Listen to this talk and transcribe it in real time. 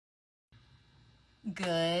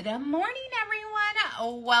Good morning,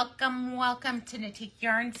 everyone. Welcome to Knitique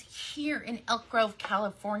Yarns here in Elk Grove,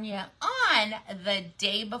 California on the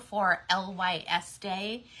day before LYS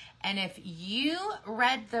Day. And if you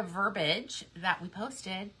read the verbiage that we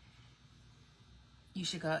posted, you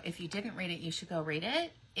should go. If you didn't read it, you should go read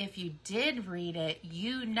it. If you did read it,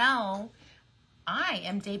 you know I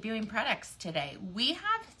am debuting products today. We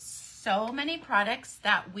have so many products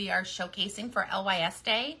that we are showcasing for LYS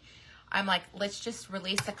Day. I'm like, let's just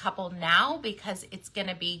release a couple now because it's going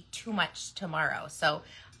to be too much tomorrow. So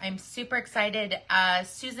I'm super excited.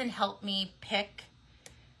 Susan helped me pick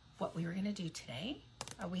what we were going to do today.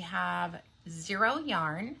 We have Zero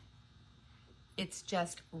Yarn. It's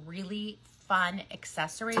just really fun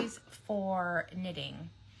accessories for knitting.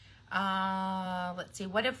 Let's see,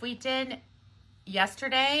 what if we did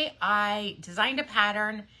yesterday? I designed a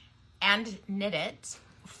pattern and knit it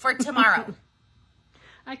for tomorrow.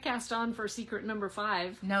 I cast on for secret number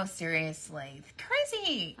 5. No, seriously.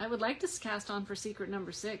 Crazy. I would like to cast on for secret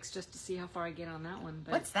number 6 just to see how far I get on that one.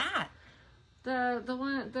 But what's that? The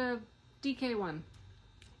DK one. DK one.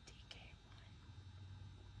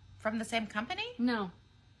 From the same company? No.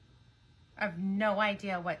 I have no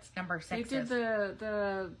idea what number 6 is. They did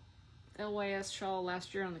the LYS shawl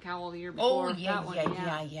last year on the cowl the year before. Oh,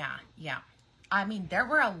 yeah. I mean, there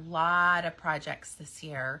were a lot of projects this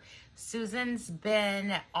year. Susan's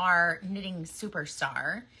been our knitting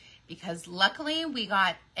superstar because luckily we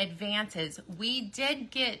got advances. We're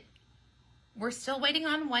still waiting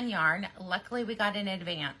on one yarn. Luckily we got an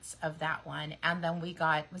advance of that one. And then we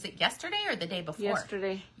got, was it yesterday or the day before?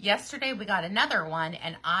 Yesterday. Yesterday we got another one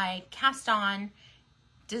and I cast on,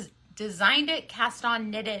 designed it, cast on,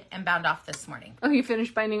 knit it, and bound off this morning. Oh, you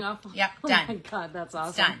finished binding off? Yep, done. Oh my God, that's awesome.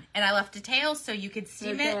 It's done. And I left a tail so you could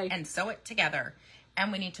seam it and sew it together.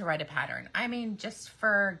 And we need to write a pattern. I mean, just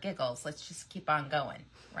for giggles, let's just keep on going,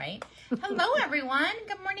 right? Hello, everyone.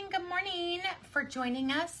 Good morning for joining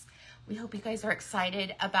us. We hope you guys are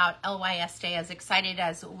excited about LYS Day, as excited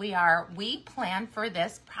as we are. We plan for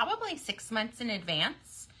this probably 6 months in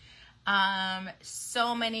advance.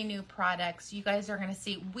 So many new products. You guys are going to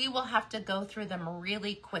see. We will have to go through them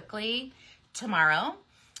really quickly tomorrow.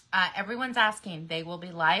 Everyone's asking. They will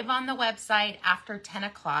be live on the website after 10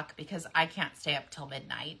 o'clock because I can't stay up till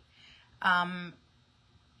midnight. I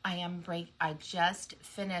just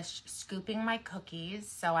finished scooping my cookies,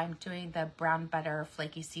 so I'm doing the brown butter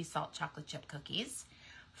flaky sea salt chocolate chip cookies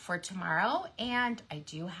for tomorrow, and I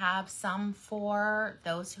do have some for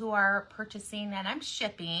those who are purchasing, and I'm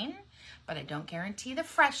shipping, but I don't guarantee the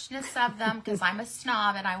freshness of them because I'm a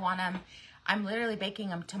snob and I want them. I'm literally baking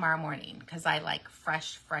them tomorrow morning because I like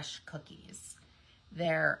fresh cookies.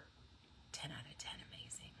 They're 10 out of 10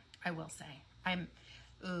 amazing, I will say.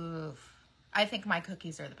 I think my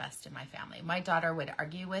cookies are the best in my family. My daughter would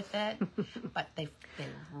argue with it, but they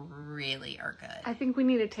really are good. I think we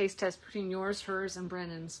need a taste test between yours, hers, and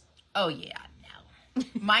Brennan's. Oh, yeah, no.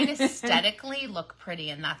 Mine aesthetically look pretty,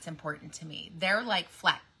 and that's important to me. They're like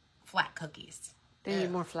flat cookies. They need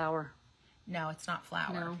more flour. No, it's not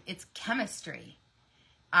flour. No. It's chemistry.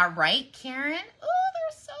 All right, Karen? Oh,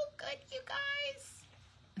 they're so good, you guys.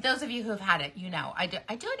 Those of you who have had it, you know. I do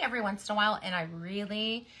it every once in a while, and I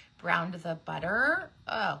really browned the butter.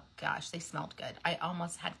 Oh, gosh, they smelled good. I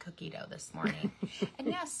almost had cookie dough this morning. And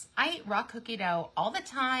yes, I eat raw cookie dough all the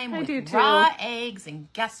time with raw eggs,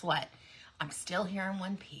 and guess what? I'm still here in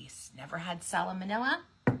one piece. Never had salmonella.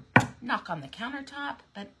 Knock on the countertop,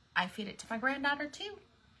 but I feed it to my granddaughter, too.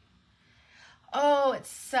 Oh, it's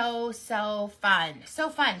so fun. So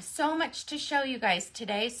fun. So much to show you guys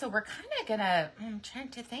today. So we're kind of going to, I'm trying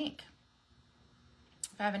to think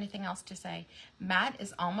if I have anything else to say. Matt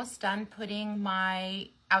is almost done putting my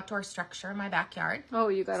outdoor structure in my backyard. Oh,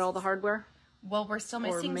 you got all the hardware? Well, we're still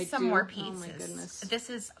missing some more pieces. Oh, my goodness. This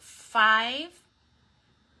is five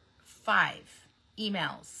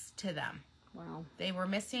emails to them. Wow. They were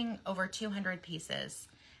missing over 200 pieces.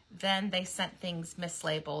 Then they sent things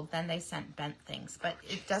mislabeled. Then they sent bent things. But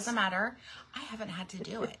it doesn't matter. I haven't had to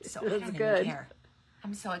do it, so I don't even care.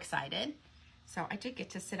 I'm so excited. So I did get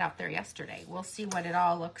to sit out there yesterday. We'll see what it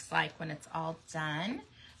all looks like when it's all done.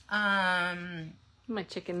 My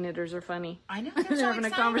chicken knitters are funny. I know. They're having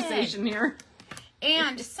a conversation here.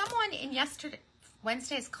 And someone in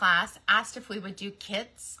Wednesday's class asked if we would do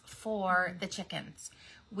kits for the chickens.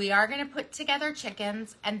 We are going to put together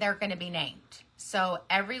chickens, and they're going to be named. So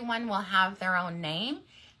everyone will have their own name,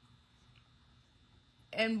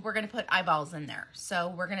 and we're going to put eyeballs in there.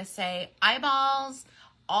 So we're going to say eyeballs,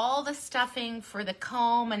 all the stuffing for the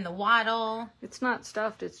comb and the wattle. It's not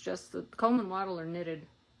stuffed. It's just the comb and wattle are knitted.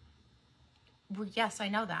 Well, yes, I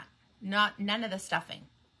know that. None of the stuffing.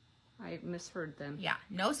 I misheard them. Yeah,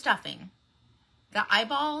 no stuffing. The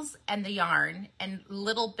eyeballs and the yarn and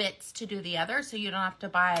little bits to do the other, so you don't have to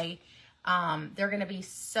buy. They're going to be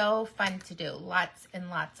so fun to do. Lots and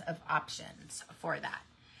lots of options for that.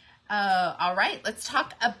 All right, let's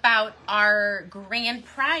talk about our grand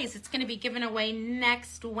prize. It's going to be given away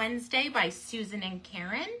next Wednesday by Susan and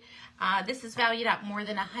Karen. This is valued at more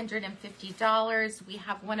than $150. We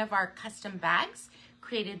have one of our custom bags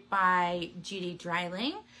created by Judy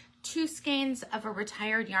Dreiling. 2 skeins of a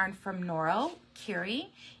retired yarn from Noro, Kiri.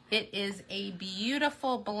 It is a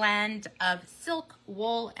beautiful blend of silk,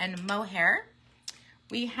 wool, and mohair.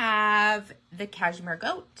 We have the cashmere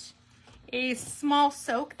goat, a small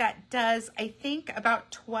soak that does, I think,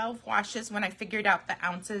 about 12 washes when I figured out the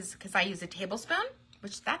ounces because I use a tablespoon,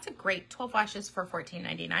 which that's a great 12 washes for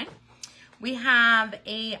 $14.99. We have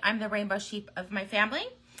I'm the rainbow sheep of my family.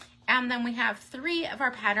 And then we have 3 of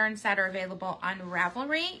our patterns that are available on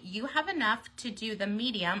Ravelry. You have enough to do the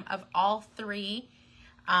medium of all 3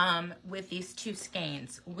 with these 2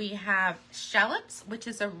 skeins. We have shallots, which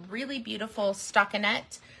is a really beautiful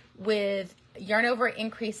stockinette with yarn over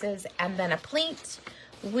increases and then a pleat.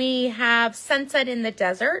 We have Sunset in the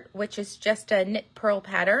Desert, which is just a knit purl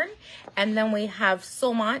pattern. And then we have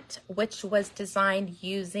Sulmont, which was designed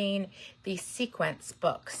using the sequence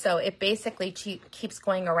book. So it basically keeps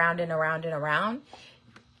going around and around and around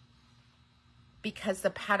because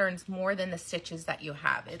the pattern's more than the stitches that you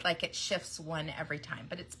have. It shifts one every time,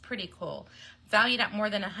 but it's pretty cool. Valued at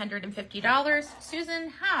more than $150.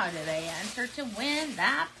 Susan, how do they enter to win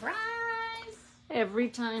that prize? Every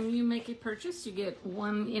time you make a purchase, you get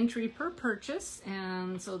 1 entry per purchase,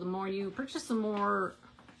 and so the more you purchase, the more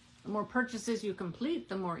purchases you complete,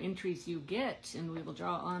 the more entries you get, and we will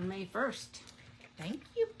draw on May 1st. Thank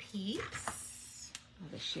you, peeps. Are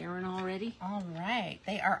they sharing already? All right,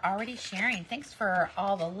 they are already sharing. Thanks for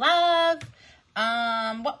all the love.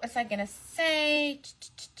 What was I gonna say?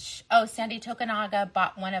 Oh, Sandy Tokunaga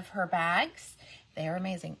bought one of her bags. They are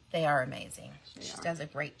amazing. They are amazing. She does a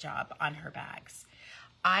great job on her bags.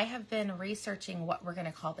 I have been researching what we're going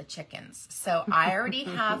to call the chickens. So I already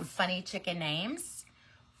have funny chicken names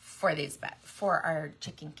for our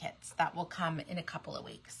chicken kits. That will come in a couple of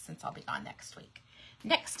weeks since I'll be gone next week.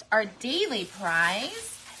 Next, our daily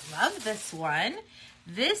prize. I love this one.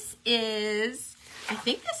 This is, I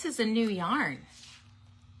think this is a new yarn.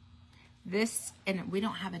 And we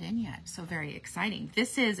don't have it in yet, so very exciting.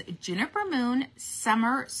 This is Juniper Moon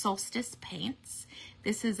Summer Solstice Paints.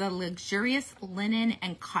 This is a luxurious linen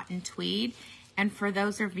and cotton tweed. And for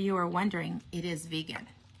those of you who are wondering, it is vegan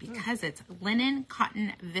because it's linen,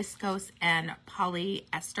 cotton, viscose, and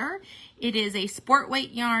polyester. It is a sport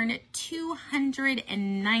weight yarn,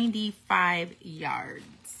 295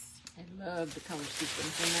 yards. I love the color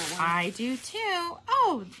sequence in that one. I do too.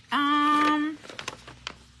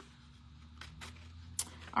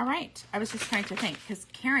 All right, I was just trying to think because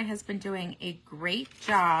Karen has been doing a great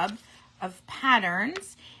job of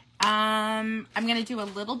patterns. I'm going to do a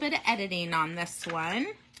little bit of editing on this one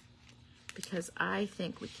because I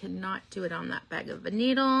think we cannot do it on that bag of a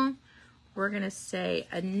needle. We're going to say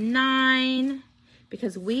a 9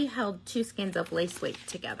 because we held 2 skeins of lace weight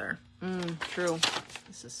together. True.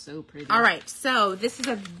 This is so pretty. All right, so this is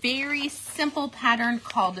a very simple pattern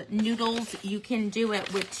called Noodles. You can do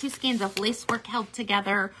it with 2 skeins of lace work held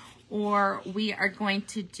together, or we are going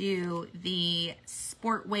to do the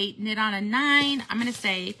sport weight knit on a 9. I'm going to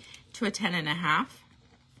say to a 10.5.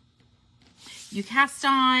 You cast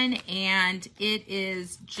on, and it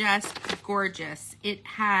is just gorgeous. It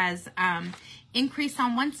has increase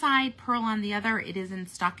on one side, purl on the other. It is in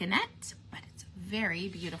stockinette, but it's very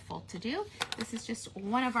beautiful to do. This is just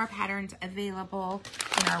one of our patterns available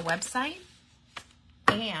in our website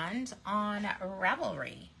and on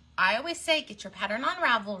Ravelry. I always say get your pattern on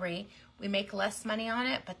Ravelry. We make less money on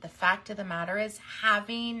it, but the fact of the matter is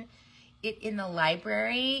having it in the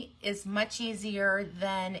library is much easier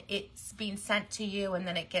than it's being sent to you and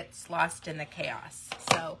then it gets lost in the chaos.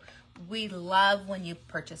 So we love when you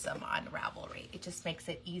purchase them on Ravelry. It just makes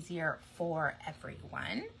it easier for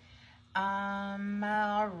everyone.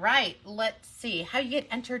 All right, let's see how you get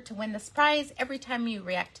entered to win this prize. Every time you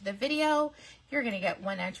react to the video, you're going to get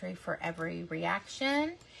 1 entry for every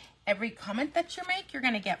reaction. Every comment that you make, you're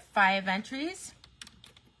going to get 5 entries.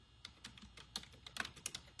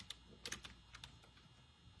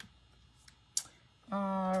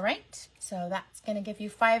 All right, so that's going to give you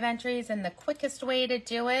 5 entries, and the quickest way to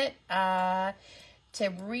do it to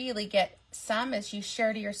really get some is you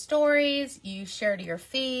share to your stories, you share to your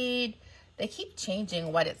feed. They keep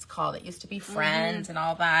changing what it's called. It used to be friends and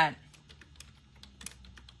all that.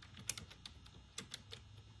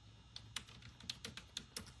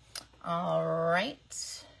 All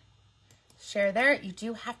right. Share there. You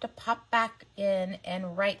do have to pop back in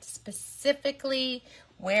and write specifically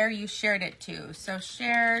where you shared it to. So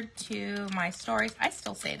shared to my stories. I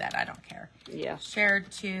still say that. I don't care. Yeah.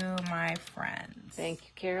 Shared to my friends. Thank you,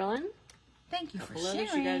 Carolyn. Thank you for Love sharing.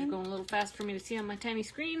 it. You guys are going a little fast for me to see on my tiny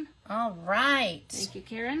screen. All right. Thank you,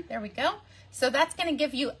 Karen. There we go. So that's going to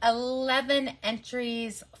give you 11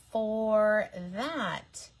 entries for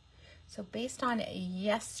that. So based on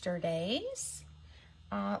yesterday's,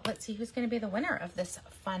 let's see who's going to be the winner of this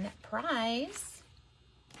fun prize.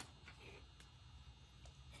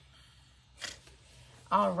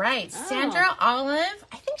 All right, Sandra Olive.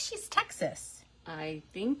 I think she's Texas. I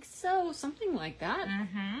think so, something like that.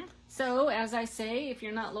 Mm-hmm. So, as I say, if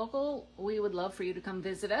you're not local, we would love for you to come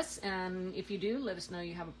visit us. And if you do, let us know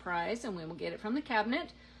you have a prize and we will get it from the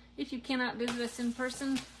cabinet. If you cannot visit us in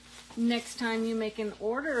person, next time you make an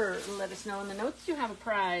order, let us know in the notes you have a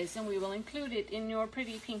prize and we will include it in your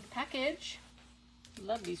pretty pink package.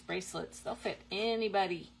 Love these bracelets. They'll fit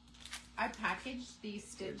anybody. I packaged these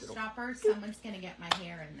stitch stoppers. Someone's going to get my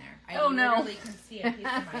hair in there. I Oh, no. literally can see a piece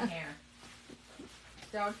of my hair.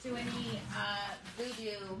 Don't do any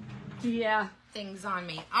voodoo things on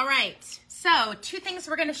me. All right. So 2 things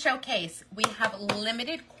we're going to showcase. We have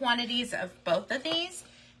limited quantities of both of these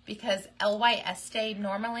because LYS Day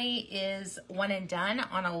normally is one and done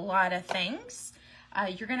on a lot of things.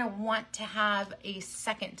 You're going to want to have a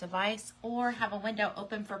second device or have a window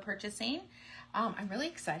open for purchasing. I'm really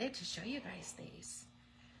excited to show you guys these.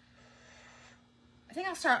 I think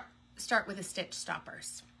I'll start with the stitch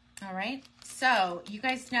stoppers. All right. So you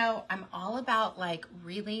guys know I'm all about like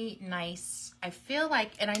really nice. I feel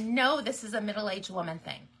like, and I know this is a middle-aged woman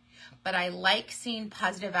thing, but I like seeing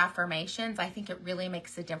positive affirmations. I think it really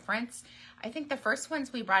makes a difference. I think the first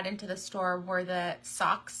ones we brought into the store were the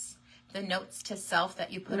socks, the notes to self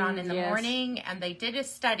that you put on in the morning. And they did a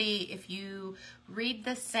study. If you read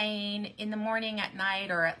the saying in the morning, at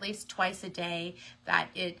night, or at least twice a day, that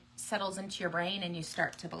it settles into your brain and you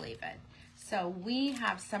start to believe it. So we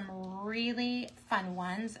have some really fun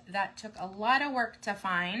ones that took a lot of work to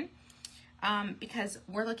find because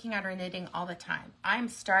we're looking at our knitting all the time. I'm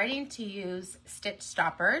starting to use stitch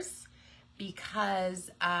stoppers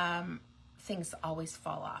because things always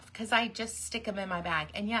fall off because I just stick them in my bag.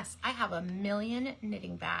 And yes, I have a million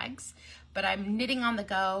knitting bags, but I'm knitting on the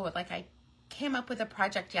go. Like I came up with a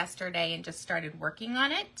project yesterday and just started working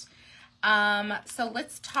on it. So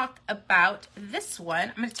let's talk about this one.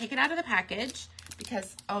 I'm going to take it out of the package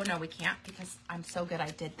because, oh no, we can't because I'm so good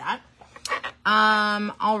I did that.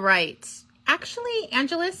 All right. Actually,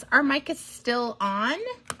 Angelus, our mic is still on,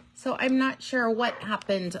 so I'm not sure what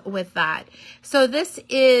happened with that. So this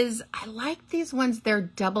is, I like these ones. They're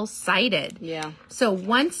double-sided. Yeah. So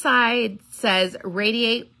one side says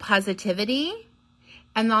radiate positivity.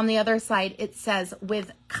 And on the other side, it says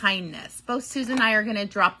with kindness. Both Susan and I are going to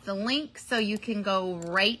drop the link so you can go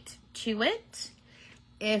right to it.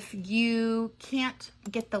 If you can't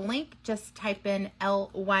get the link, just type in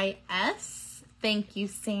LYS. Thank you,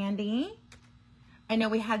 Sandy. I know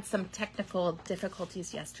we had some technical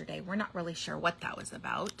difficulties yesterday. We're not really sure what that was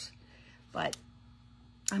about, but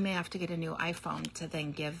I may have to get a new iPhone to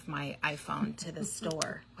then give my iPhone to the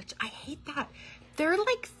store, which I hate that. They're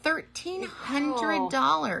like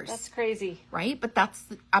 $1,300. That's crazy. Right? But that's,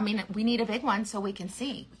 I mean, we need a big one so we can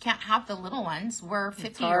see. We can't have the little ones. We're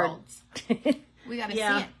 50-year-olds. We got to see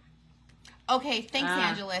it. Okay, thanks,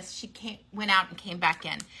 Angelus. She went out and came back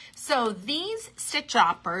in. So these stitch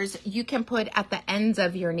stoppers you can put at the ends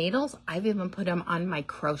of your needles. I've even put them on my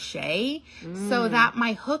crochet so that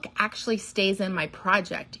my hook actually stays in my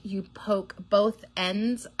project. You poke both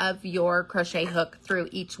ends of your crochet hook through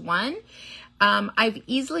each one. I've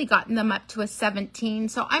easily gotten them up to a 17.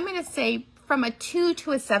 So I'm going to say from a 2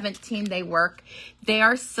 to a 17 they work. They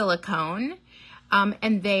are silicone.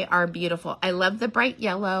 And they are beautiful. I love the bright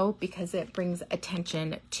yellow because it brings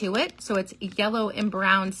attention to it. So it's yellow and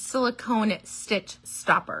brown silicone stitch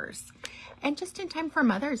stoppers. And just in time for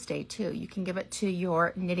Mother's Day too. You can give it to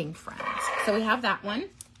your knitting friends. So we have that one.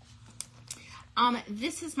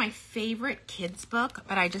 This is my favorite kids book,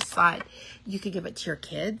 but I just thought you could give it to your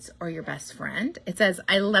kids or your best friend. It says,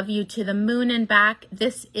 I love you to the moon and back.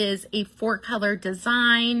 This is a 4-color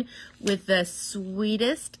design with the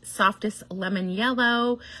sweetest, softest lemon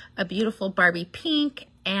yellow, a beautiful Barbie pink,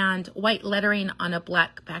 and white lettering on a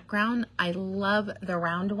black background. I love the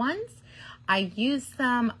round ones. I use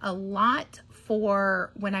them a lot for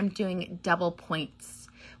when I'm doing double points.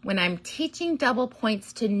 When I'm teaching double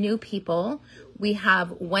points to new people, we have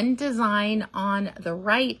one design on the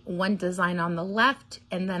right, one design on the left,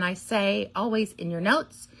 and then I say always in your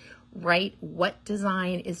notes, write what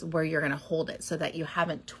design is where you're going to hold it so that you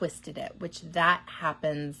haven't twisted it, which that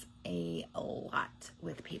happens a lot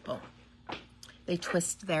with people. They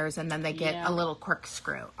twist theirs and then they get a little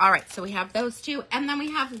corkscrew. All right, so we have those two. And then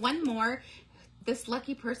we have one more. This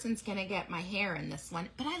lucky person's going to get my hair in this one.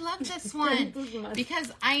 But I love this one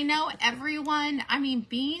because I know everyone,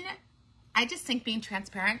 I just think being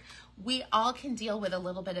transparent, we all can deal with a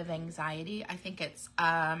little bit of anxiety. I think it's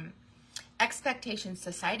expectations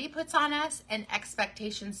society puts on us and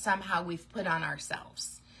expectations somehow we've put on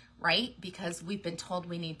ourselves, right? Because we've been told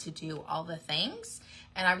we need to do all the things.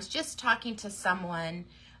 And I was just talking to someone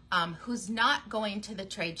who's not going to the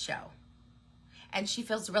trade show, and she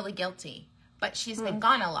feels really guilty, but she's been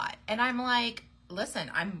gone a lot. And I'm like,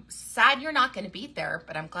 listen, I'm sad you're not going to be there,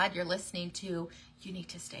 but I'm glad you're listening to, you need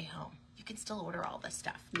to stay home. You can still order all this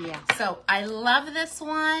stuff. Yeah. So I love this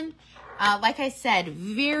one. Like I said,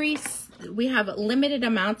 we have limited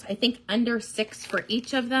amounts. I think under 6 for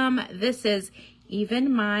each of them. This is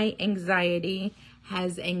Even My Anxiety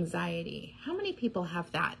Has Anxiety. How many people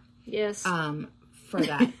have that? Yes. For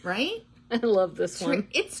that, right? I love this one.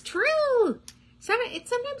 It's true.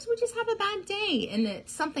 Sometimes we just have a bad day and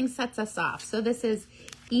something sets us off. So this is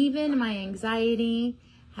Even My Anxiety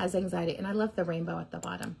Has Anxiety. And I love the rainbow at the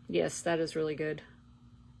bottom. Yes, that is really good.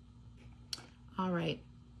 All right.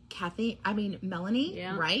 Melanie,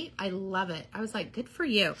 right? I love it. I was like, good for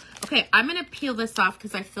you. Okay, I'm going to peel this off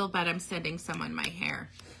because I feel bad I'm sending someone my hair.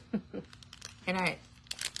 And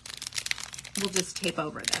we'll just tape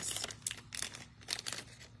over this.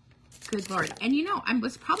 Good Lord. And I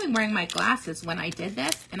was probably wearing my glasses when I did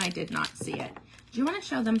this, and I did not see it. Do you want to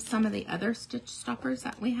show them some of the other stitch stoppers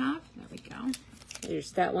that we have? There we go.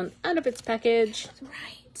 There's that one out of its package.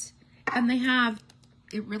 Right. And they have,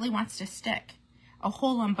 it really wants to stick. A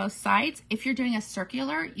hole on both sides. If you're doing a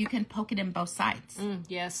circular, you can poke it in both sides.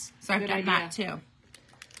 Yes. So I've done that too.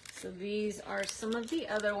 So these are some of the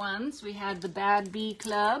other ones. We had the Bad Bee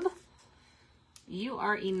Club. You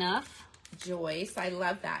Are Enough. Joyce, I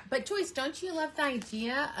love that. But Joyce, don't you love the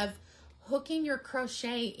idea of hooking your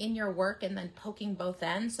crochet in your work and then poking both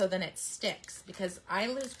ends so then it sticks? Because I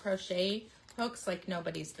lose crochet hooks like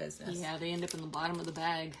nobody's business. Yeah, they end up in the bottom of the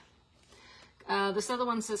bag. This other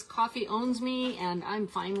one says Coffee Owns Me, and I'm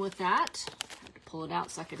fine with that. I had to pull it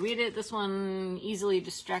out so I could read it. This one, Easily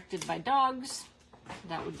Distracted by Dogs.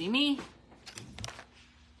 That would be me.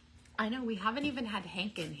 I know, we haven't even had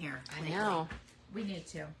Hank in here. I know. We need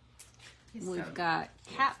to. We've got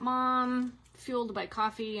Cat Mom, Fueled by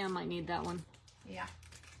Coffee. I might need that one. Yeah.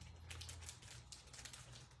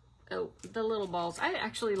 Oh, the little balls. I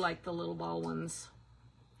actually like the little ball ones.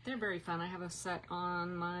 They're very fun. I have a set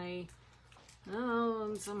on my...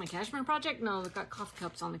 Oh, it's on my cashmere project? No, I've got coffee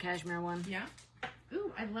cups on the cashmere one. Yeah.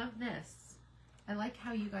 Ooh, I love this. I like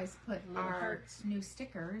how you guys put our new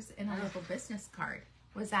stickers in a little business card.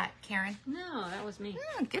 Was that Karen? No, that was me.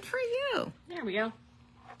 Good for you. There we go.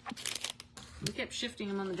 We kept shifting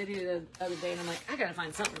them on the video the other day, and I'm like, I gotta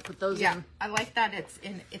find something to put those in. Yeah, I like that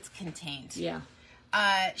it's contained. Yeah.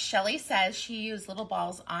 Shelly says she used little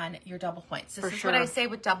balls on your double points. This is sure. what I say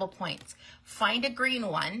with double points. Find a green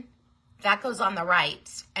one. That goes on the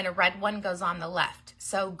right, and a red one goes on the left.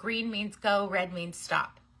 So green means go, red means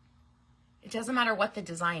stop. It doesn't matter what the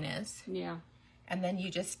design is. Yeah. And then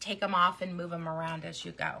you just take them off and move them around as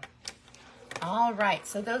you go. All right,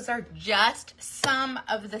 so those are just some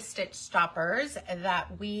of the stitch stoppers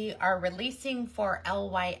that we are releasing for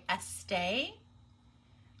LYS Day.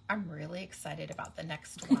 I'm really excited about the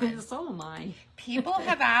next one. So am I. People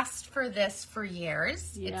have asked for this for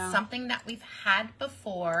years. Yeah. It's something that we've had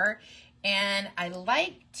before, and I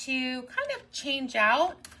like to kind of change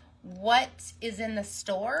out what is in the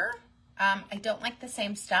store. I don't like the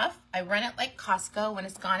same stuff. I run it like Costco. When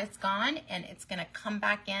it's gone, and it's going to come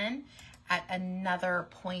back in at another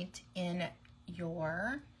point in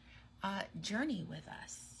your journey with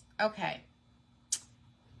us. Okay.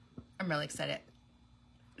 I'm really excited.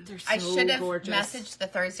 They're so I should have gorgeous. messaged the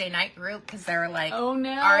Thursday night group because they were like, oh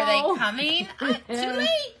no, are they coming? Too late.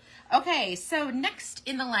 Okay, so next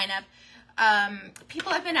in the lineup,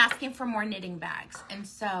 people have been asking for more knitting bags. And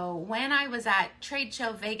so when I was at Trade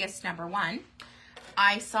Show Vegas #1,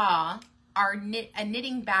 I saw a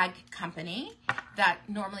knitting bag company that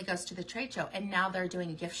normally goes to the trade show, and now they're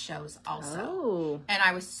doing gift shows also. Oh, and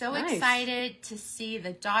I was so nice. excited to see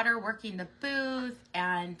the daughter working the booth,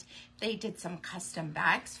 and they did some custom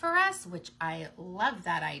bags for us, which I love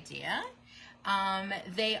that idea.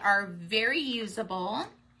 They are very usable.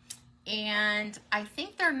 And I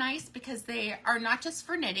think they're nice because they are not just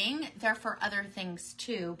for knitting, they're for other things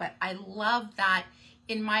too. But I love that,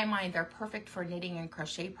 in my mind, they're perfect for knitting and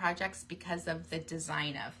crochet projects because of the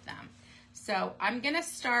design of them. So I'm gonna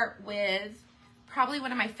start with probably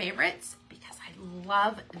one of my favorites because I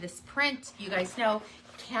love this print. You guys know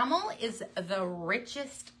camel is the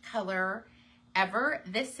richest color ever.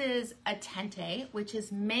 This is Atenti, which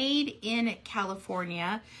is made in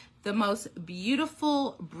California. The most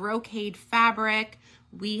beautiful brocade fabric.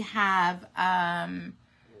 We have, oh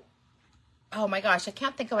my gosh, I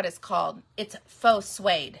can't think of what it's called. It's faux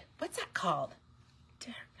suede. What's that called?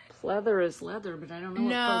 Leather is leather, but I don't know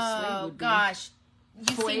what faux suede would be. Gosh.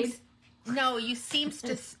 Suede? You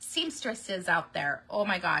seamstresses out there. Oh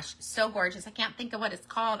my gosh, so gorgeous. I can't think of what it's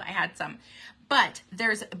called. I had some. But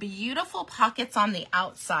there's beautiful pockets on the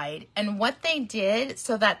outside. And what they did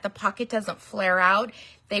so that the pocket doesn't flare out,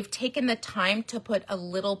 they've taken the time to put a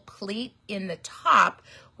little pleat in the top,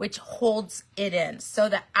 which holds it in. So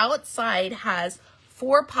the outside has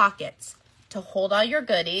 4 pockets to hold all your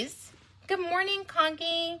goodies. Good morning,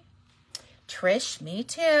 Conky. Trish, me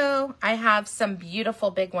too. I have some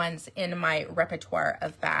beautiful big ones in my repertoire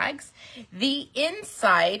of bags. The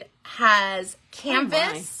inside has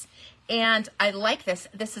canvas, and I like this.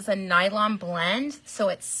 This is a nylon blend, so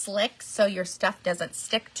it's slick, so your stuff doesn't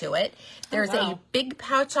stick to it. There's a big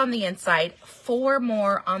pouch on the inside, 4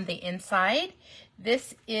 more on the inside.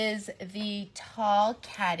 This is the tall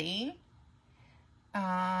caddy.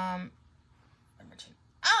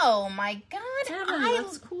 Oh my God, Devin,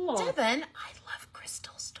 that's cool. Devin, I love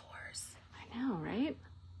crystal stores. I know, right?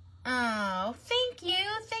 Oh, thank you,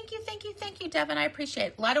 Devin. I appreciate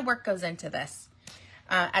it. A lot of work goes into this,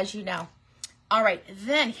 as you know. All right,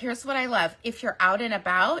 then here's what I love. If you're out and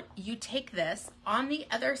about, you take this. On the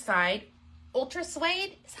other side, ultra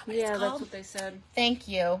suede. Is that what it's called? Yeah, that's what they said. Thank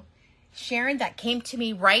you, Sharon. That came to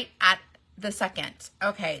me right at the second.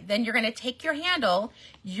 Okay, then you're going to take your handle.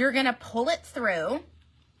 You're going to pull it through.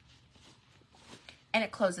 And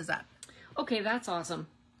it closes up. Okay, that's awesome.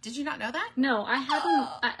 Did you not know that? No, I hadn't.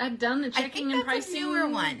 I've done the checking and pricing. I think that's a newer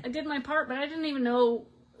one. I did my part, but I didn't even know.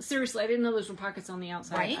 Seriously, I didn't know those were pockets on the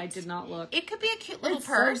outside. Right? I did not look. It could be a cute little It's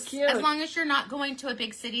purse. so cute. As long as you're not going to a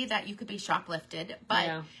big city that you could be shoplifted.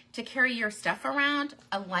 But to carry your stuff around,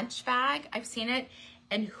 a lunch bag, I've seen it.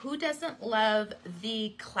 And who doesn't love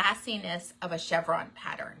the classiness of a chevron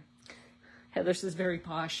pattern? Heather's is very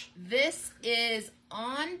posh. This is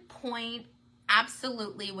on point.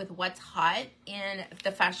 Absolutely with what's hot in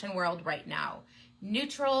the fashion world right now.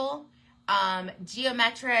 Neutral,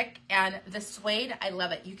 geometric, and the suede, I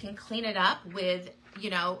love it. You can clean it up with,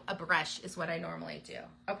 a brush is what I normally do.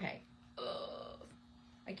 Okay.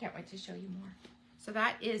 I can't wait to show you more. So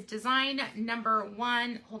that is design number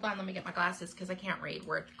 1. Hold on, let me get my glasses because I can't read.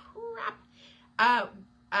 Word crap.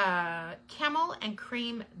 Camel and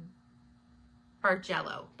cream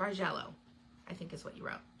Bargello, I think is what you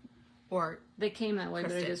wrote. Or they came that way,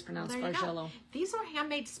 but it is pronounced Bargello. These are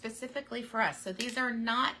handmade specifically for us. So these are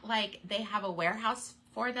not like they have a warehouse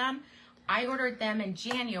for them. I ordered them in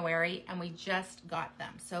January and we just got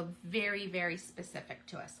them. So very, very specific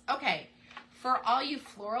to us. Okay, for all you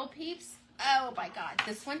floral peeps, oh my God,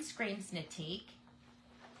 this one screams Knitique.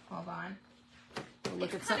 Hold on. We'll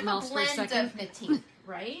look at something else for a second. Of Knitique,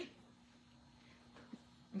 right?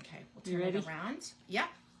 Okay, we'll turn it around. Yep.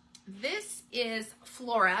 This is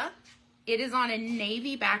Flora. It is on a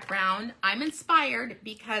navy background. I'm inspired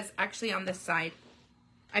because actually on this side,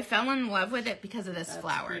 I fell in love with it because of this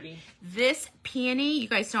flower. Pretty. This peony, you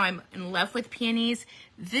guys know I'm in love with peonies.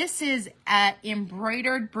 This is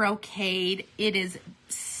embroidered brocade. It is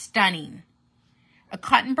stunning. A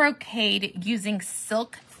cotton brocade using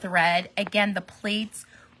silk thread. Again, the pleats.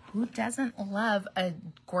 Who doesn't love a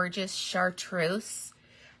gorgeous chartreuse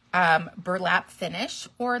burlap finish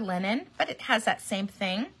or linen? But it has that same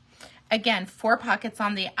thing. Again, 4 pockets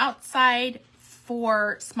on the outside,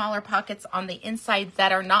 4 smaller pockets on the inside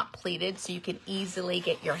that are not pleated, so you can easily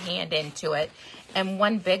get your hand into it. And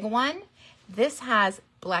 1 big one. This has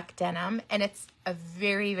black denim, and it's a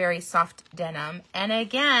very, very soft denim. And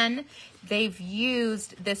again, they've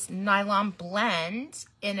used this nylon blend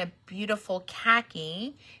in a beautiful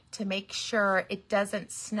khaki to make sure it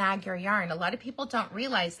doesn't snag your yarn. A lot of people don't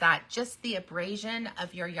realize that. Just the abrasion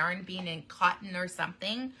of your yarn being in cotton or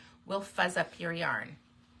something will fuzz up your yarn.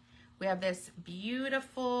 We have this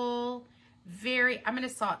beautiful, I'm going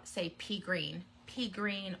to say pea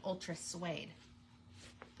green ultra suede.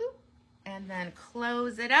 Boop. And then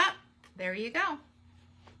close it up. There you go.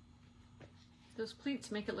 Those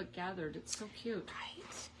pleats make it look gathered. It's so cute. Right?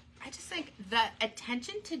 I just think the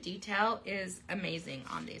attention to detail is amazing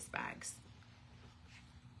on these bags.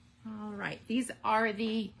 All right, these are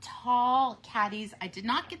the tall caddies. I did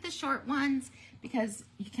not get the short ones because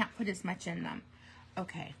you can't put as much in them.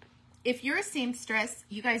 Okay, if you're a seamstress,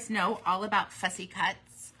 you guys know all about fussy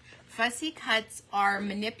cuts. Fussy cuts are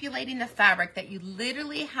manipulating the fabric that you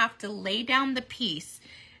literally have to lay down the piece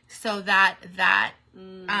so that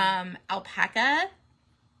alpaca,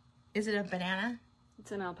 is it a banana?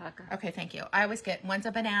 It's an alpaca. Okay, thank you. I always get one's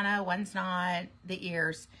a banana, one's not, the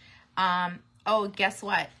ears. Oh, guess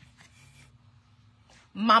what?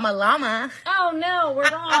 Mama llama. Oh no, we're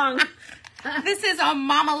wrong. This is a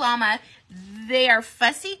mama llama. They are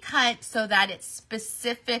fussy cut so that it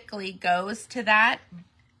specifically goes to that.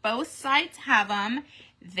 Both sides have them.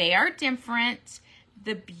 They are different.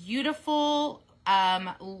 The beautiful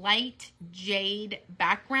light jade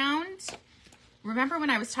background. Remember when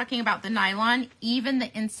I was talking about the nylon? Even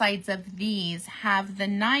the insides of these have the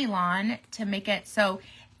nylon to make it so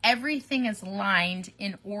everything is lined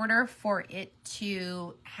in order for it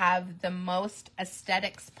to have the most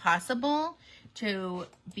aesthetics possible, to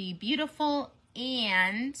be beautiful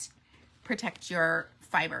and protect your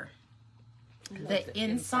fiber. The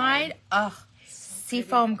inside,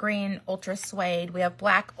 seafoam green ultra suede. We have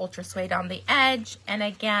black ultra suede on the edge, and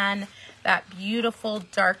again, that beautiful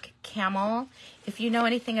dark camel. If you know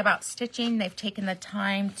anything about stitching, they've taken the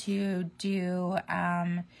time to do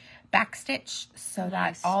backstitch so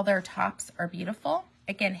that all their tops are beautiful.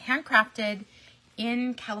 Again, handcrafted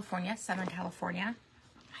in California, Southern California.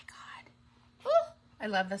 Oh my God. Ooh, I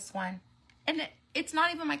love this one. And it's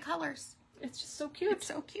not even my colors. It's just so cute. It's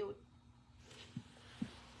so cute.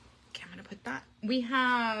 Okay, I'm going to put that. We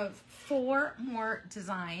have 4 more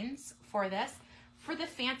designs for this. For the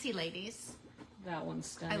fancy ladies. That one's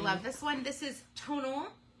stunning. I love this one. This is tonal.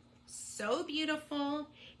 So beautiful.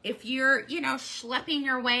 If you're, you know, schlepping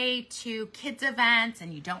your way to kids' events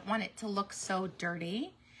and you don't want it to look so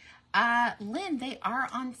dirty, Lynn, they are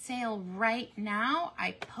on sale right now.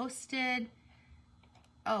 I posted,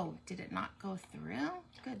 oh, did it not go through?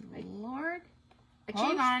 Good Lord.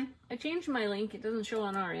 Hold on. I changed my link. It doesn't show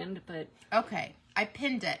on our end, but. Okay, I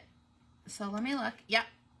pinned it. So let me look. Yep,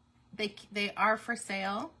 they are for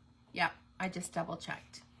sale. Yep, I just double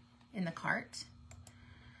checked in the cart.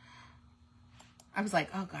 I was like,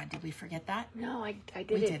 oh God, did we forget that? No, I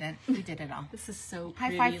did We it. didn't. We did it all. This is so High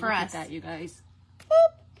pretty. five for Look us. at that, you guys.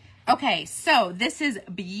 Boop. Okay, so this is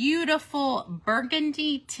beautiful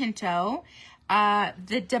burgundy Tinto.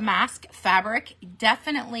 The damask fabric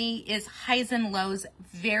definitely is highs and lows,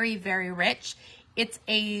 very, very rich. It's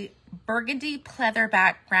a burgundy pleather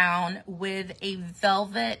background with a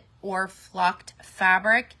velvet or flocked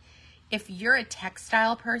fabric. If you're a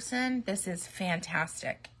textile person, this is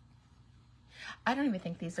fantastic. I don't even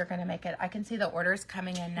think these are going to make it. I can see the orders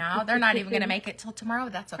coming in now. They're not even going to make it till tomorrow.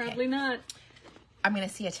 That's okay. Probably not. I'm going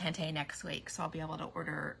to see Atenti next week, so I'll be able to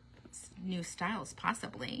order new styles,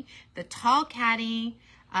 possibly. The tall caddy,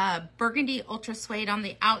 burgundy ultra suede on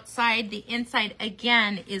the outside. The inside,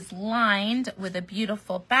 again, is lined with a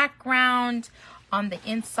beautiful background. On the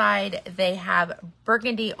inside, they have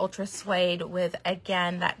burgundy ultra suede with,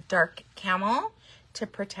 again, that dark camel to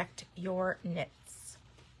protect your knits.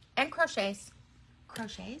 And crochets.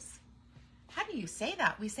 Crochets? How do you say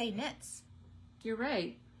that? We say knits. You're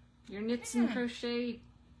right. Your knits and crochet.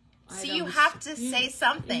 So you have to say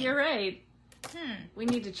something. You're right. We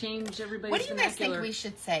need to change everybody's What do you guys vernacular. think we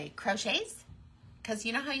should say? Crochets? Because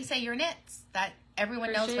you know how you say your knits? That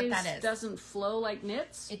everyone knows what that is. Doesn't flow like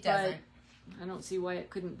knits. It doesn't. But I don't see why it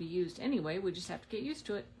couldn't be used anyway. We just have to get used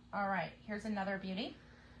to it. All right. Here's another beauty.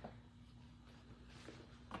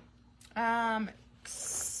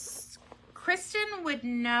 Kristen would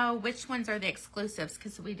know which ones are the exclusives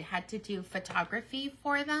because we had to do photography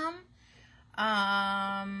for them.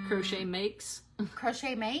 Crochet makes.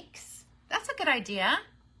 Crochet makes. That's a good idea.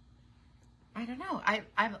 I don't know.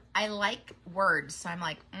 I like words, so I'm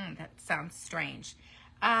like, that sounds strange.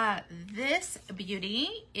 This beauty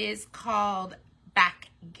is called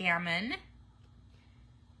Backgammon.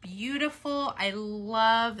 Beautiful. I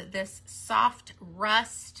love this soft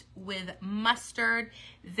rust with mustard.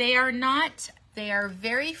 They are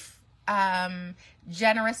very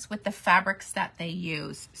generous with the fabrics that they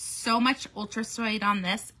use. So much ultra suede on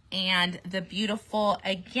this, and the beautiful,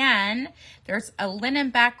 again, there's a linen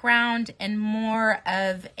background and more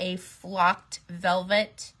of a flocked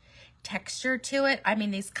velvet texture to it. I mean,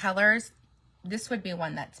 these colors, this would be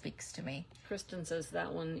one that speaks to me. Kristen says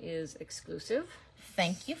that one is exclusive.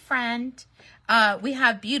 Thank you, friend. We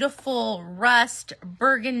have beautiful rust,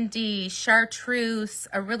 burgundy, chartreuse,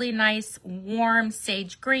 a really nice warm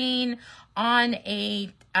sage green on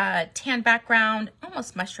a tan background,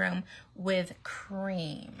 almost mushroom, with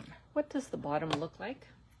cream. What does the bottom look like?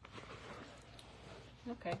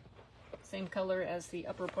 Okay. Same color as the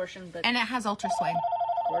upper portion, but... And it has ultra suede.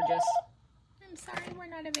 Gorgeous. I'm sorry, we're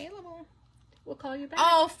not available. We'll call you back.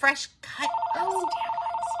 Oh, fresh cut. Oh,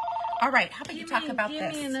 all right, how about you talk about this?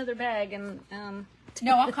 Give me another bag and...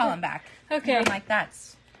 No, I'll call him back. Okay. I'm like,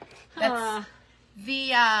 that's the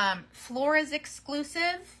Flora's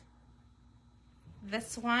exclusive.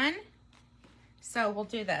 This one. So we'll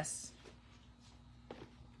do this.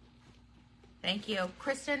 Thank you.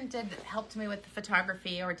 Kristen helped me with the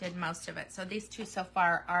photography, or did most of it. So these two so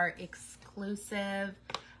far are exclusive.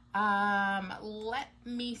 Let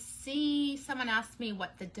me see. Someone asked me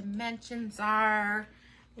what the dimensions are.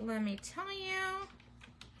 Let me tell you.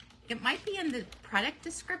 It might be in the product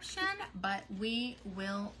description, but we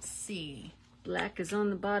will see. Black is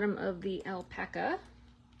on the bottom of the alpaca.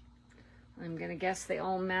 I'm going to guess they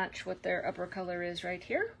all match what their upper color is right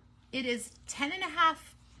here. It is 10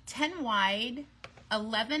 wide,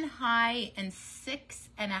 11 high, and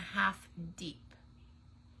 6.5 deep.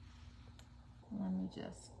 Let me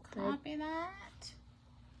just copy that.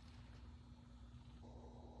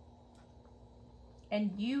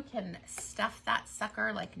 And you can stuff that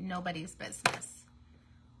sucker like nobody's business.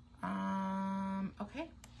 Okay.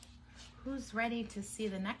 Who's ready to see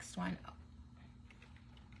the next one?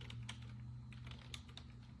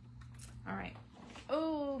 All right.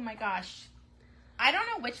 Oh my gosh. I don't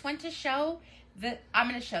know which one to show. I'm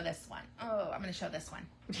going to show this one. Oh, I'm going to show this one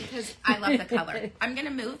because I love the color. I'm going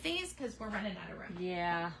to move these because we're running out of room.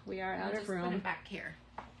 Yeah, we are out of room. Put them back here.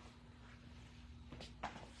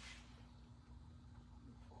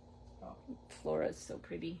 Flora is so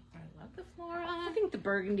pretty. I love the Flora. I think the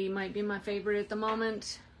burgundy might be my favorite at the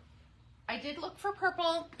moment. I did look for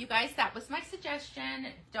purple. You guys, that was my suggestion.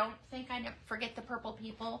 Don't think I forget the purple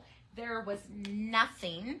people. There was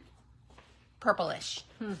nothing purplish.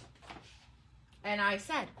 And I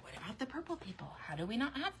said, what about the purple people? How do we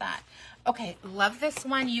not have that? Okay, love this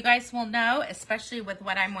one. You guys will know, especially with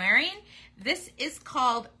what I'm wearing. This is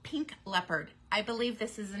called Pink Leopard. I believe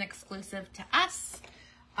this is an exclusive to us.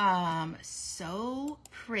 So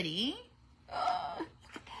pretty. Oh,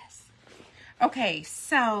 look at this. Okay,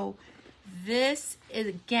 so this is,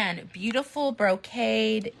 again, beautiful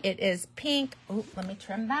brocade. It is pink. Oh, let me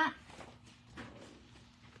trim that.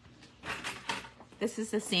 This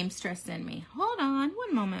is the seamstress in me. Hold on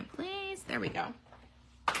one moment, please. There we go.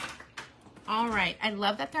 All right. I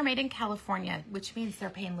love that they're made in California, which means they're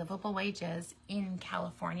paying livable wages in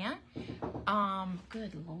California.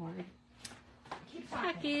 Good Lord.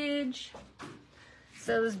 Package.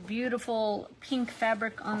 So this beautiful pink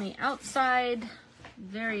fabric on the outside.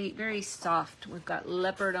 Very, very soft. We've got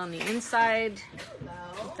leopard on the inside.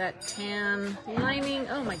 With that tan lining.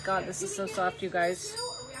 Oh my God, this is so soft, you guys.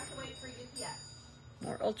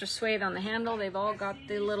 More ultra suede on the handle. They've all got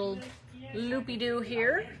the little loopy-doo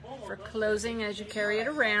here for closing as you carry it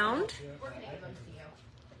around.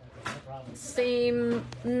 Same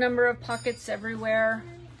number of pockets everywhere.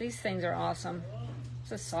 These things are awesome.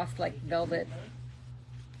 It's a soft like velvet.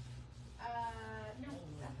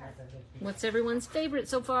 What's everyone's favorite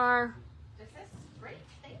so far? This is great.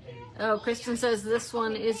 Thank you. Oh, Kristen says this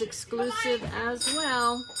one is exclusive as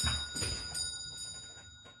well.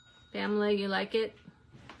 Pamela, you like it?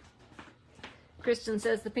 Kristen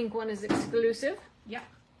says the pink one is exclusive. Yep.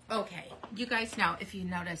 Okay. You guys know, if you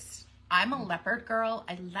notice, I'm a leopard girl.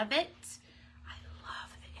 I love it. I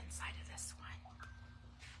love the inside of this one.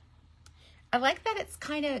 I like that it's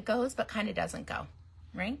kind of goes, but kind of doesn't go,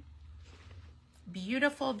 right?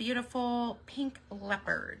 Beautiful, beautiful pink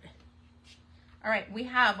leopard. All right, we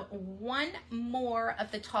have one more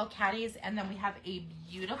of the tall caddies, and then we have a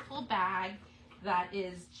beautiful bag that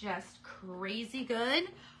is just crazy good.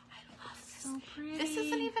 I love this. So pretty. This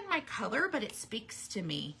isn't even my color, but it speaks to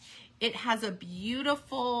me. It has a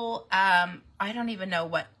beautiful, I don't even know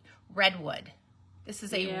what, redwood. This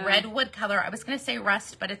is a redwood color. I was going to say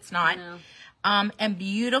rust, but it's not. No. And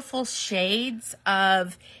beautiful shades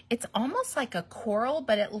of, it's almost like a coral,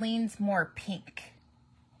 but it leans more pink.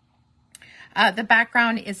 The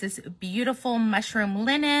background is this beautiful mushroom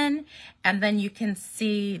linen. And then you can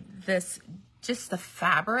see this, just the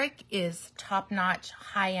fabric is top-notch,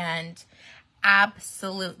 high-end,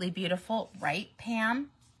 absolutely beautiful. Right,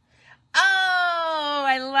 Pam? Oh,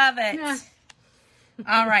 I love it. Yeah.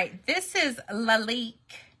 All right, this is Lalique,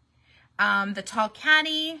 the tall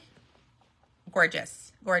caddy.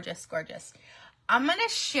 Gorgeous, gorgeous, gorgeous. I'm going to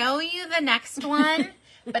show you the next one,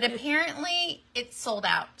 but apparently it's sold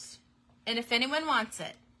out. And if anyone wants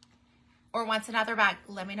it or wants another bag,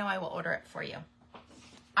 let me know. I will order it for you.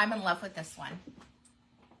 I'm in love with this one.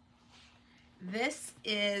 This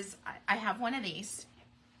is, I have one of these.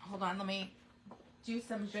 Hold on, let me do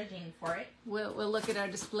some judging for it. We'll look at our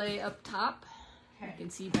display up top. Okay. You can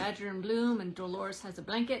see Badger and Bloom, and Dolores has a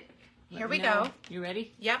blanket. Here we go. You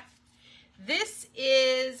ready? Yep. This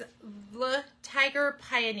is the Tiger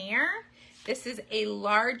Pioneer. This is a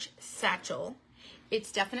large satchel.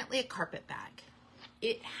 It's definitely a carpet bag.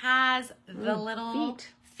 It has the little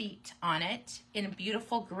feet on it in a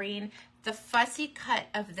beautiful green. The fussy cut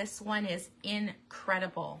of this one is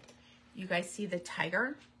incredible. You guys see the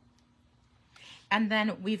tiger? And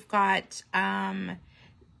then we've got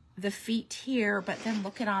the feet here, but then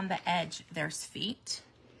look at on the edge, there's feet.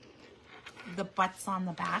 The butts on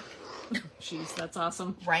the back. Jeez, that's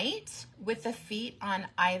awesome. Right? With the feet on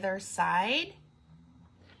either side.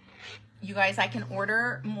 You guys, I can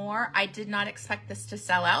order more. I did not expect this to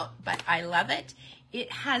sell out, but I love it.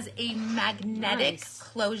 It has a magnetic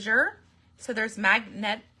closure. So there's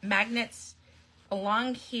magnets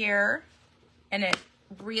along here, and it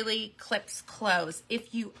really clips closed.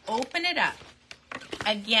 If you open it up,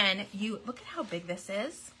 again, look at how big this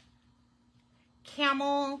is.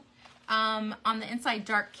 Camel, on the inside,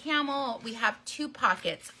 dark camel. We have 2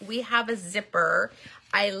 pockets. We have a zipper.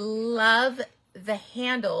 I love the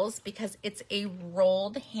handles because it's a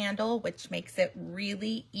rolled handle, which makes it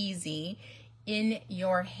really easy in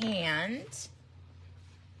your hand.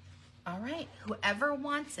 All right, whoever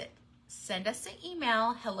wants it, send us an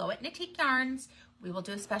email, hello@Knitique Yarns. We will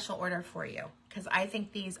do a special order for you because I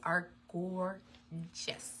think these are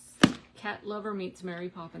gorgeous. Cat lover meets Mary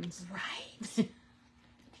Poppins. Right.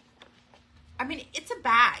 I mean, it's a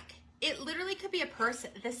bag. It literally could be a purse.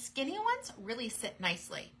 The skinny ones really sit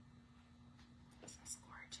nicely. This is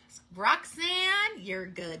gorgeous. Roxanne, you're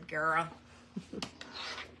good, girl.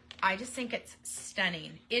 I just think it's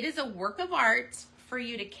stunning. It is a work of art for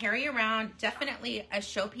you to carry around. Definitely a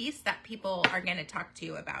showpiece that people are going to talk to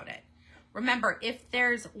you about it. Remember, if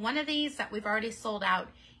there's one of these that we've already sold out,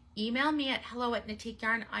 email me at hello@Knitique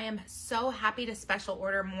Yarn. I am so happy to special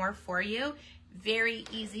order more for you. Very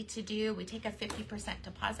easy to do. We take a 50%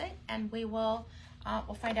 deposit, and we will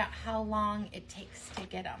we'll find out how long it takes to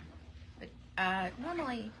get them. But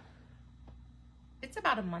normally, it's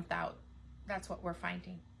about a month out. That's what we're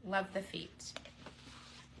finding. Love the feet.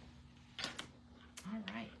 All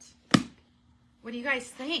right. What do you guys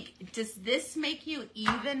think? Does this make you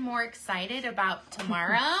even more excited about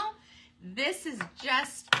tomorrow? This is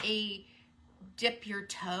just a dip your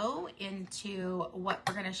toe into what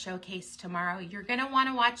we're going to showcase tomorrow. You're going to want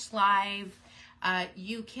to watch live.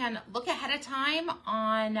 You can look ahead of time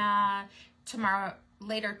on tomorrow,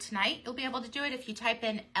 later tonight. You'll be able to do it if you type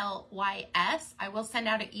in LYS. I will send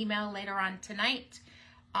out an email later on tonight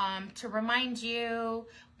to remind you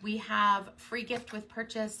we have free gift with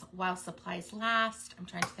purchase while supplies last. I'm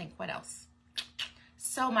trying to think what else.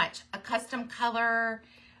 So much. A custom color,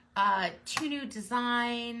 2 new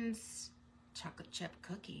designs, chocolate chip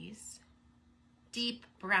cookies, deep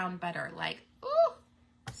brown butter, like, ooh,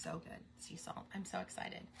 so good. Sea salt. I'm so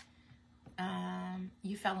excited.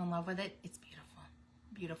 You fell in love with it. It's beautiful.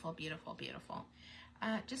 Beautiful, beautiful, beautiful.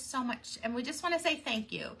 Just so much. And we just want to say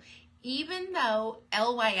thank you. Even though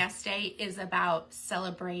LYS Day is about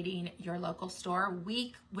celebrating your local store,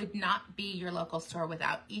 we would not be your local store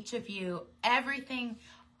without each of you. Everything,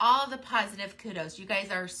 all the positive kudos. You guys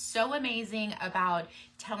are so amazing about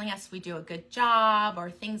telling us we do a good job or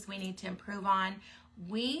things we need to improve on.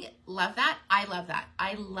 We love that. I love that.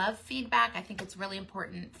 I love feedback. I think it's really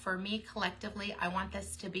important for me collectively. I want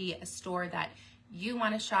this to be a store that you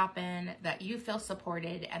want to shop in, that you feel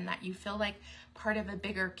supported, and that you feel like part of a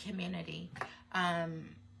bigger community.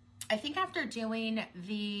 I think after doing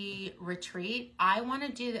the retreat, I want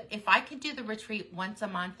to do, if I could do the retreat once a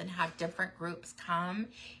month and have different groups come,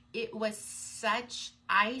 it was such,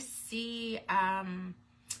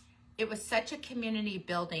 it was such a community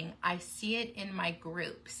building. I see it in my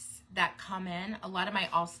groups that come in. A lot of my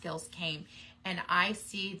all skills came, and I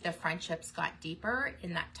see the friendships got deeper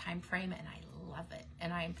in that time frame, and I love it.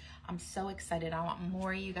 And I'm so excited. I want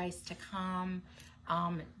more of you guys to come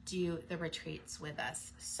do the retreats with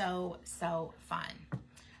us. So fun.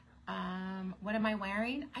 What am I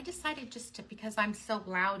wearing? I decided just to, because I'm so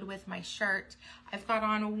loud with my shirt, I've got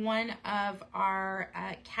on one of our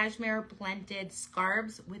cashmere blended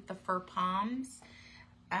scarves with the fur palms.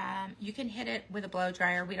 You can hit it with a blow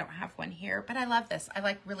dryer. We don't have one here, but I love this. I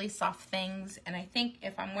like really soft things, and I think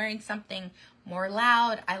if I'm wearing something more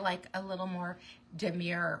loud, I like a little more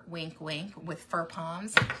demure wink wink with fur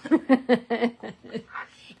palms.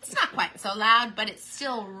 It's not quite so loud, but it's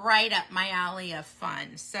still right up my alley of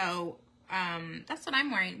fun. So that's what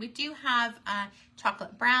I'm wearing. We do have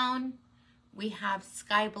chocolate brown. We have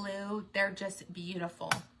sky blue. They're just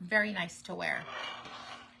beautiful. Very nice to wear.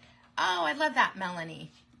 Oh, I love that,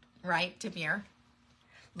 Melanie. Right, Demir?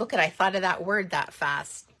 Look at, I thought of that word that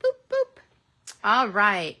fast. Boop, boop. All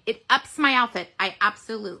right. It ups my outfit. I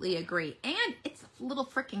absolutely agree. And it's a little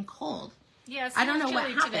freaking cold. Yeah, it's I don't know what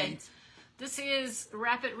chilly happened. today. This is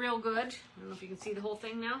Wrap It Real Good. I don't know if you can see the whole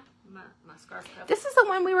thing now. My scarf cover. This is the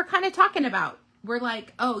one we were kind of talking about. We're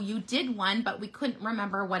like, oh, you did one, but we couldn't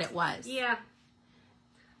remember what it was. Yeah.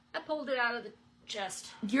 I pulled it out of the chest.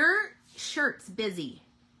 Your shirt's busy,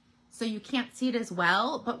 so you can't see it as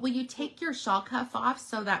well, but will you take your shawl cuff off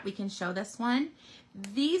so that we can show this one?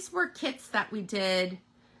 These were kits that we did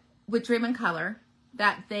with Dream in Color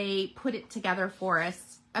that they put it together for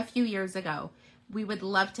us a few years ago. We would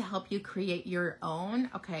love to help you create your own.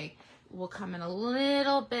 Okay, we'll come in a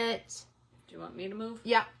little bit. Do you want me to move?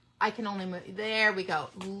 Yep, I can only move. There we go.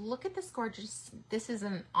 Look at this gorgeous. This is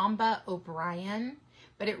an Amba O'Brien,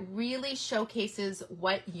 but it really showcases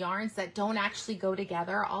what yarns that don't actually go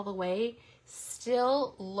together all the way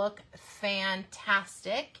still look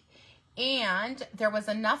fantastic. And there was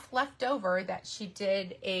enough left over that she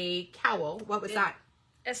did a cowl. What was that?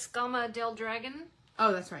 Escama del Dragon.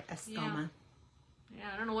 Oh, that's right. Escama. Yeah,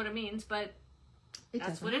 I don't know what it means, but that's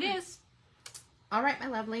doesn't what it matter. is. All right, my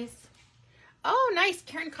lovelies. Oh, nice.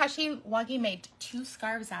 Karen Kashi Wagi made 2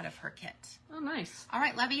 scarves out of her kit. Oh, nice. All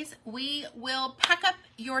right, lovies, we will pack up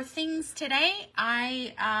your things today.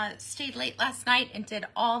 I stayed late last night and did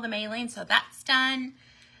all the mailing, so that's done.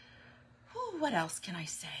 Whew, what else can I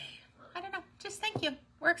say? I don't know. Just thank you.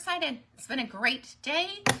 We're excited. It's been a great day.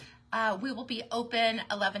 We will be open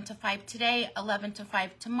 11 to 5 today, 11 to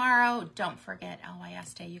 5 tomorrow. Don't forget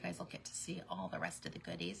LYS Day. You guys will get to see all the rest of the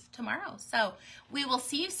goodies tomorrow. So we will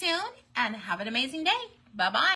see you soon and have an amazing day. Bye-bye.